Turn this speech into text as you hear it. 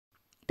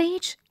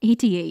Page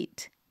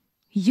 88.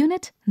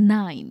 Unit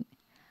 9.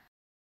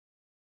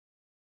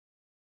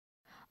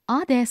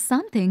 Are there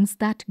some things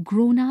that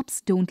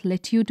grown-ups don't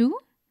let you do?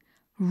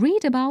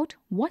 Read about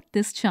what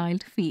this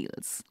child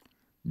feels.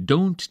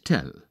 Don't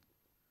tell.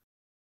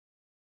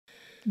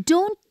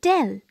 Don't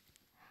tell.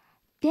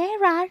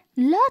 There are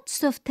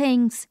lots of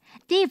things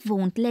they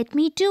won't let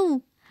me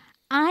do.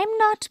 I'm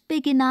not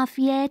big enough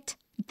yet,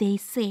 they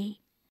say.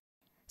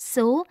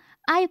 So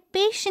I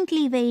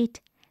patiently wait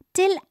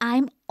till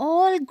I'm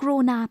all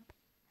grown up,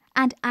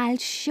 and I'll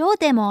show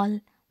them all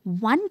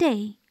one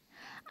day.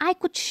 I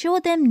could show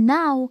them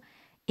now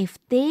if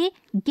they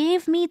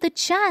gave me the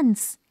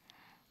chance.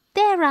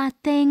 There are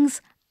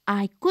things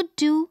I could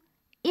do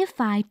if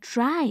I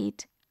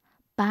tried,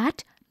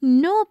 but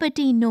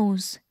nobody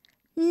knows.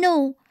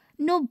 No,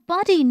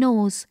 nobody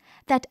knows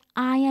that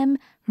I am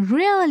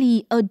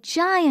really a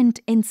giant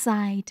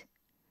inside.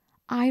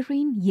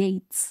 Irene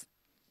Yates.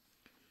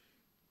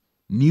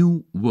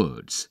 New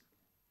words.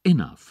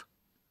 Enough.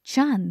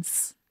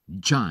 Chance.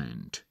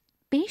 Giant.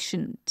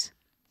 Patient.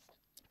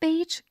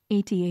 Page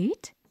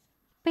 88.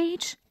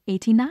 Page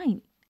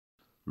 89.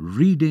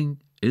 Reading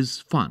is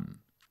fun.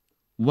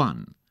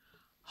 1.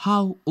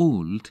 How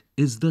old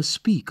is the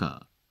speaker?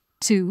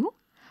 2.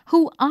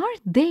 Who are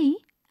they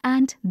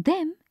and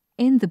them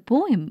in the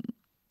poem?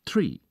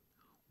 3.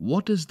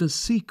 What is the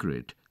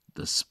secret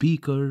the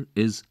speaker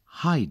is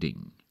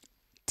hiding?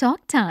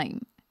 Talk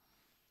time.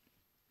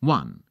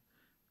 1.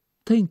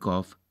 Think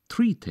of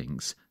 3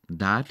 things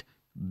that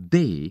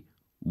they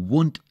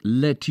won't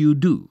let you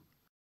do.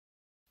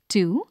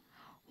 2.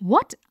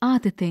 What are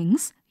the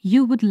things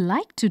you would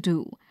like to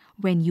do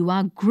when you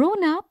are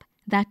grown up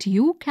that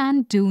you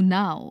can do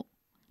now?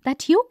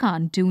 That you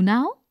can't do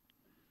now?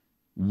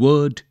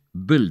 Word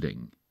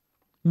building.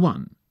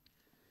 1.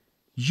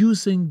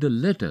 Using the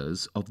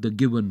letters of the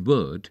given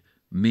word,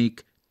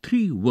 make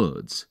 3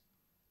 words.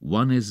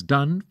 One is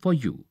done for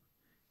you.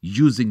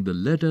 Using the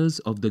letters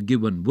of the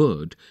given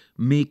word,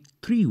 make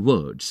 3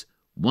 words.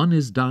 One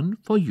is done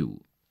for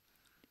you.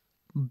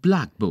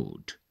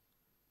 Blackboard.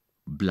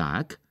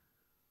 Black.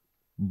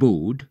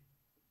 Board.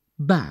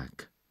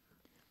 Back.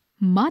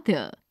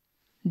 Mother.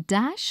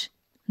 Dash,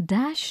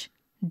 dash,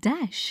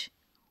 dash.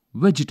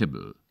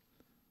 Vegetable.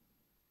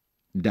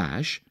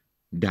 Dash,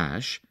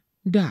 dash,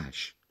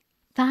 dash.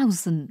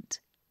 1,000.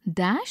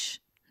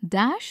 Dash,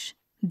 dash,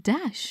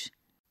 dash.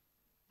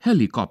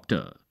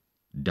 Helicopter.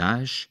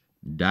 Dash,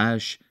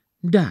 dash,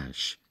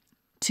 dash.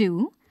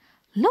 2.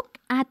 Look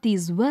at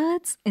these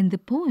words in the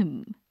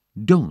poem.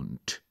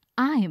 Don't.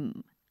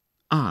 I'm.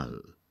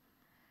 I'll.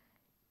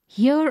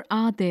 Here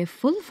are their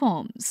full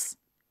forms.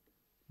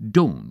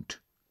 Don't.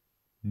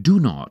 Do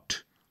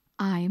not.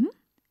 I'm.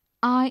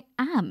 I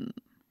am.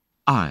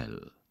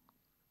 I'll.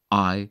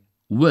 I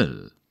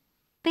will.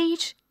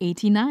 Page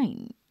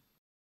 89.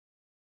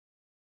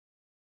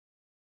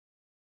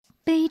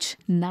 Page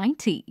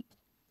 90.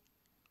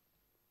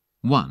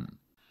 1.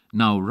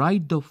 Now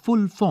write the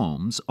full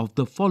forms of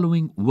the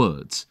following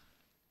words.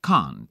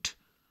 Can't.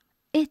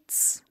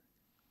 It's.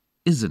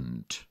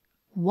 Isn't.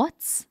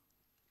 What's.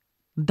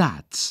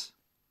 That's.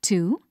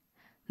 2.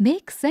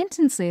 Make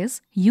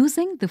sentences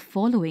using the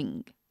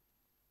following.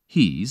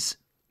 He's.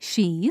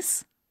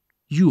 She's.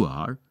 You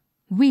are.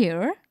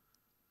 We're.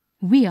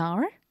 We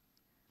are.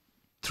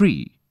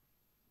 3.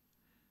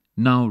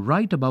 Now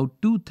write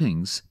about 2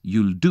 things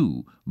you'll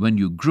do when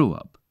you grow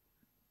up.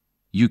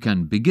 You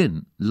can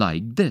begin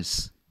like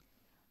this.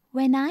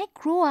 When I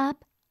grow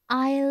up,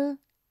 I'll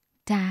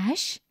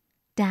dash,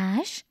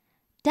 dash,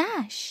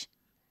 dash.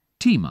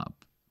 Team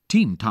up.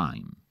 Team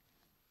time.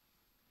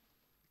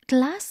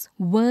 Class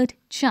word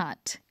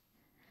chart.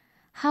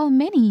 How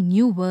many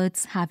new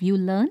words have you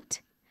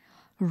learnt?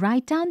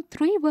 Write down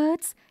 3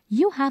 words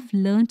you have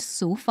learnt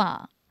so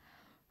far.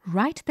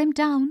 Write them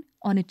down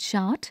on a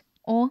chart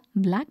or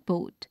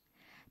blackboard.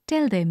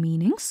 Tell their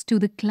meanings to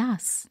the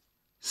class.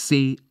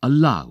 Say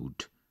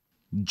aloud.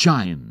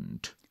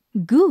 Giant.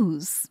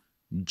 Goose,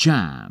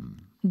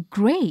 Jam.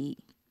 grey,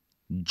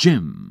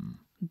 Gym.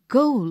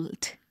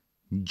 gold,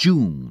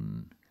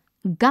 June.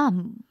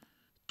 gum.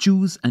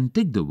 Choose and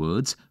tick the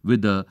words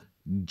with the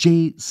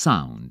J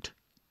sound.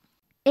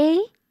 A.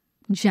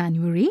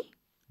 January.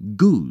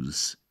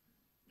 Goose.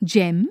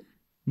 Gem.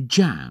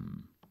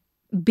 Jam.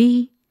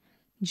 B.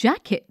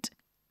 Jacket.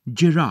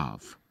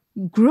 Giraffe.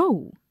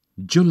 Grow.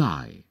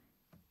 July.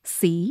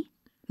 C.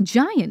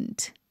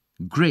 Giant.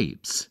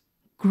 Grapes.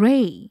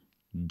 Grey.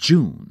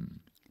 June.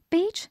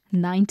 Page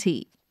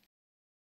 90.